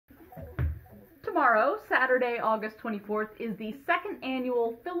tomorrow, Saturday, August 24th, is the second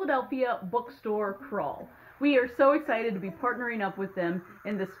annual Philadelphia Bookstore Crawl. We are so excited to be partnering up with them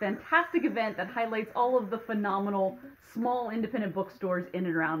in this fantastic event that highlights all of the phenomenal small independent bookstores in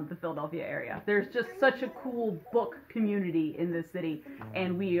and around the Philadelphia area. There's just such a cool book community in this city,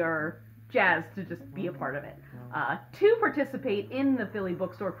 and we are jazzed to just be a part of it. To participate in the Philly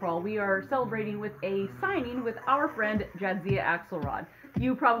Bookstore Crawl, we are celebrating with a signing with our friend Jadzia Axelrod.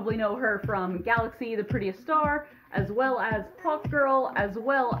 You probably know her from Galaxy, the Prettiest Star, as well as Hawkgirl, as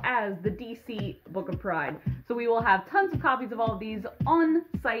well as the DC Book of Pride. So we will have tons of copies of all of these on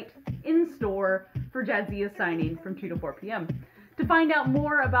site, in store, for Jadzia's signing from 2 to 4 p.m. To find out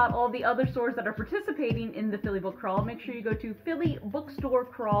more about all the other stores that are participating in the Philly Book Crawl, make sure you go to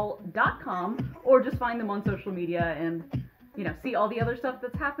phillybookstorecrawl.com or just find them on social media and, see all the other stuff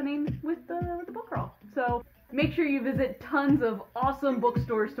that's happening with the book crawl. So make sure you visit tons of awesome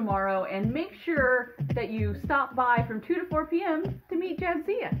bookstores tomorrow, and make sure that you stop by from 2 to 4 p.m. to meet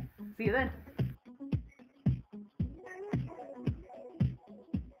Jadzia. See you then.